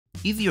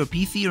Is your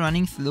PC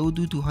running slow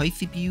due to high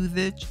CPU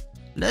usage?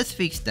 Let's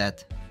fix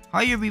that.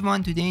 Hi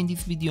everyone, today in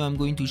this video I'm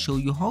going to show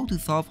you how to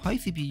solve high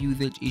CPU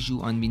usage issue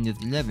on Windows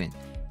 11.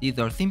 These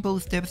are simple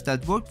steps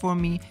that work for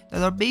me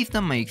that are based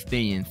on my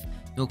experience.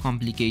 No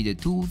complicated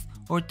tools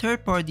or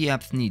third-party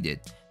apps needed.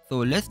 So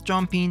let's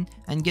jump in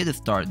and get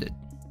started.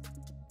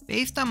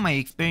 Based on my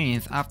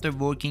experience after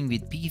working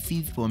with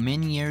PCs for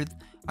many years,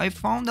 I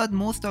found that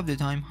most of the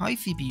time high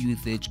CPU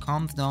usage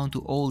comes down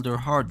to older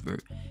hardware.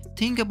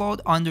 Think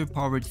about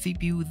underpowered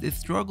CPUs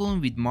struggling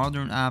with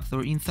modern apps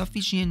or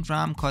insufficient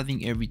RAM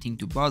causing everything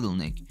to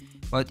bottleneck.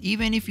 But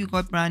even if you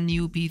got brand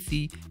new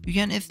PC, you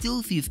can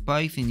still see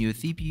spikes in your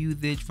CPU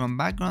usage from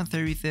background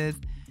services,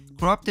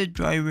 corrupted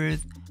drivers,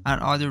 and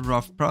other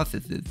rough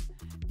processes.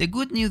 The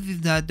good news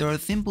is that there are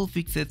simple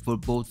fixes for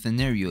both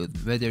scenarios,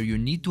 whether you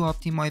need to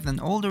optimize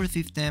an older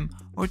system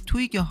or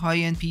tweak a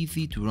high-end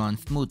PC to run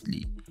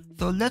smoothly.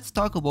 So let's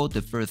talk about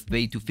the first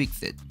way to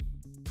fix it.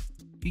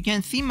 You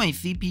can see my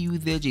CPU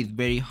usage is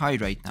very high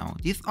right now.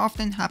 This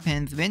often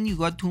happens when you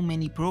got too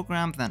many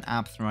programs and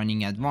apps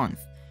running at once.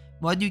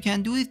 What you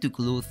can do is to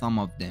close some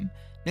of them.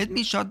 Let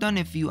me shut down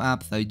a few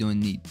apps I don't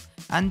need.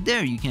 And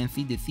there you can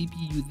see the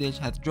CPU usage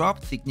has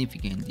dropped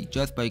significantly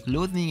just by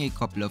closing a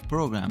couple of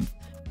programs.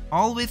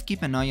 Always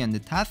keep an eye on the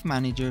task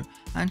manager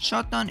and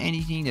shut down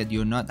anything that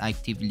you're not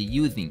actively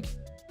using.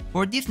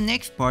 For this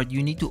next part,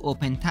 you need to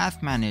open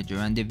Task Manager,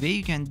 and the way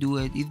you can do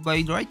it is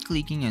by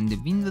right-clicking on the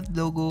Windows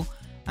logo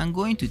and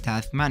going to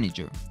Task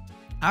Manager.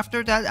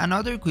 After that,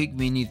 another quick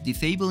win is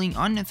disabling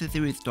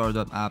unnecessary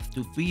startup apps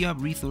to free up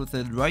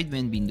resources right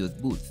when Windows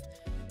boots.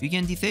 You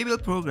can disable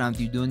programs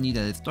you don't need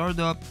at a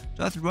startup,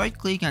 just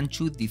right-click and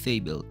choose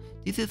Disable.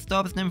 This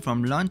stops them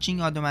from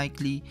launching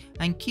automatically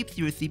and keeps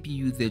your CPU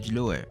usage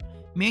lower.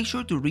 Make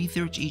sure to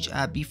research each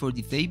app before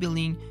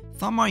disabling.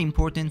 Some are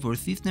important for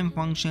system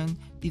function.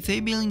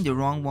 Disabling the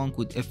wrong one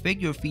could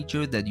affect your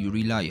features that you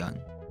rely on.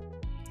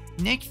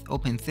 Next,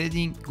 open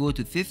Settings, go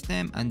to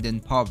System and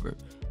then Power.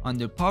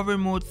 Under Power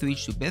mode,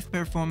 switch to Best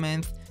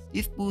Performance.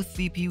 This boosts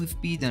CPU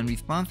speed and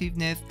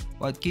responsiveness,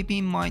 but keep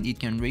in mind it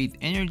can raise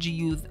energy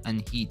use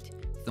and heat.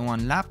 So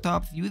on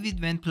laptops, use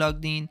it when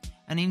plugged in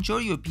and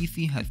ensure your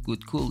PC has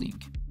good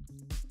cooling.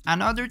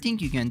 Another thing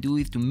you can do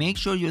is to make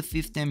sure your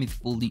system is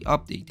fully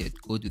updated.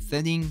 Go to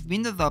Settings,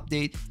 Windows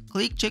Update,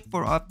 click Check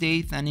for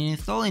updates and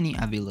install any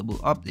available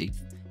updates.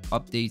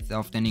 Updates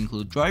often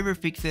include driver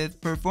fixes,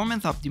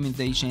 performance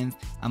optimizations,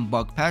 and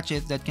bug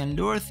patches that can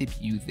lower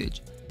CPU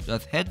usage.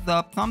 Just heads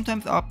up,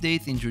 sometimes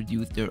updates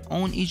introduce their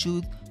own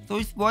issues, so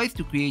it's wise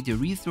to create a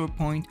restore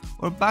point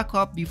or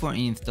backup before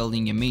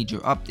installing a major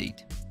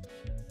update.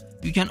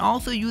 You can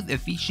also use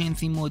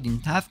efficiency mode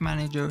in Task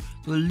Manager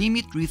to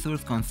limit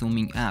resource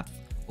consuming apps.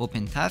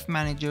 Open Task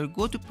Manager,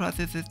 go to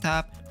Processes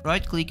tab,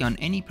 right-click on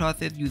any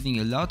process using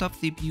a lot of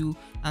CPU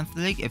and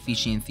select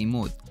Efficiency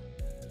mode.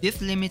 This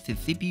limits the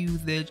CPU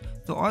usage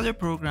so other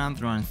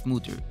programs run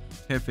smoother.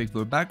 Perfect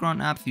for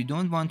background apps you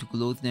don't want to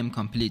close them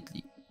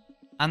completely.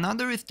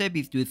 Another step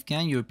is to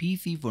scan your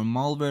PC for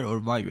malware or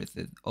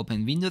viruses.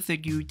 Open Windows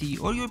Security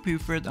or your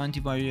preferred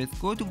antivirus,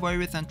 go to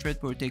Virus and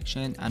Threat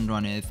Protection and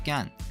run a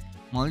scan.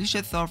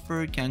 Malicious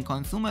software can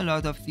consume a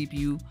lot of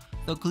CPU,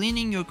 so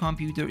cleaning your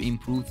computer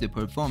improves the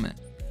performance.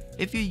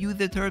 If you use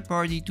a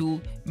third-party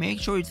tool, make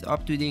sure it's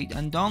up to date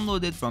and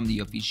download it from the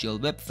official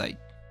website.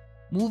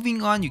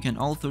 Moving on, you can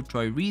also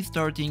try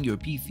restarting your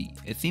PC.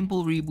 A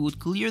simple reboot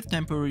clears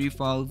temporary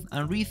files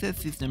and resets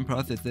system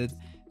processes,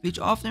 which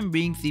often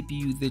brings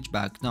CPU usage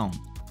back down.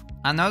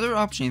 Another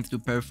option is to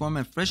perform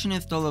a fresh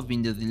install of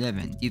Windows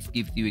 11. This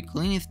gives you a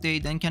clean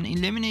state and can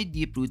eliminate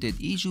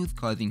deep-rooted issues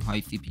causing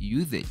high CPU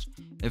usage.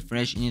 A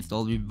fresh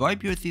install will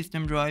wipe your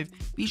system drive.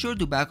 Be sure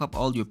to back up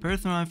all your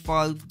personal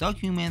files,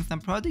 documents,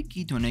 and product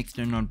key to an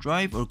external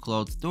drive or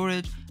cloud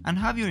storage, and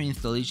have your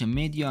installation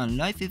media and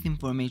license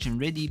information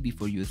ready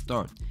before you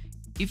start.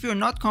 If you're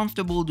not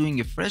comfortable doing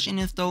a fresh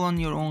install on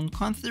your own,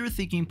 consider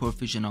seeking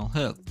professional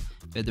help.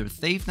 Better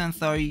safe than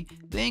sorry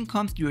when it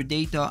comes to your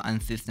data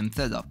and system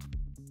setup.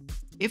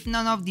 If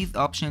none of these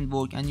options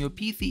work and your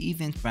PC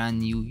isn't brand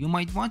new, you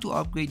might want to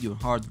upgrade your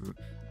hardware,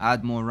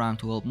 add more RAM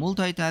to help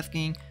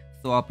multitasking,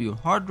 swap your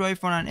hard drive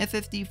for an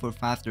SSD for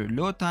faster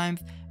load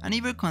times, and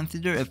even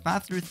consider a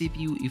faster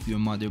CPU if your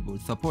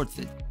motherboard supports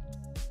it.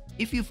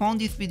 If you found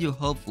this video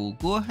helpful,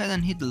 go ahead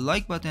and hit the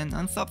like button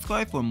and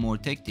subscribe for more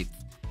tech tips.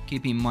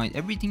 Keep in mind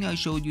everything I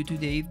showed you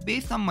today is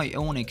based on my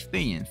own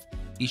experience.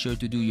 Be sure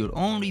to do your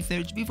own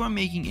research before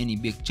making any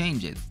big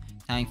changes.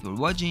 Thanks for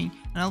watching,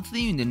 and I'll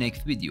see you in the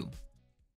next video.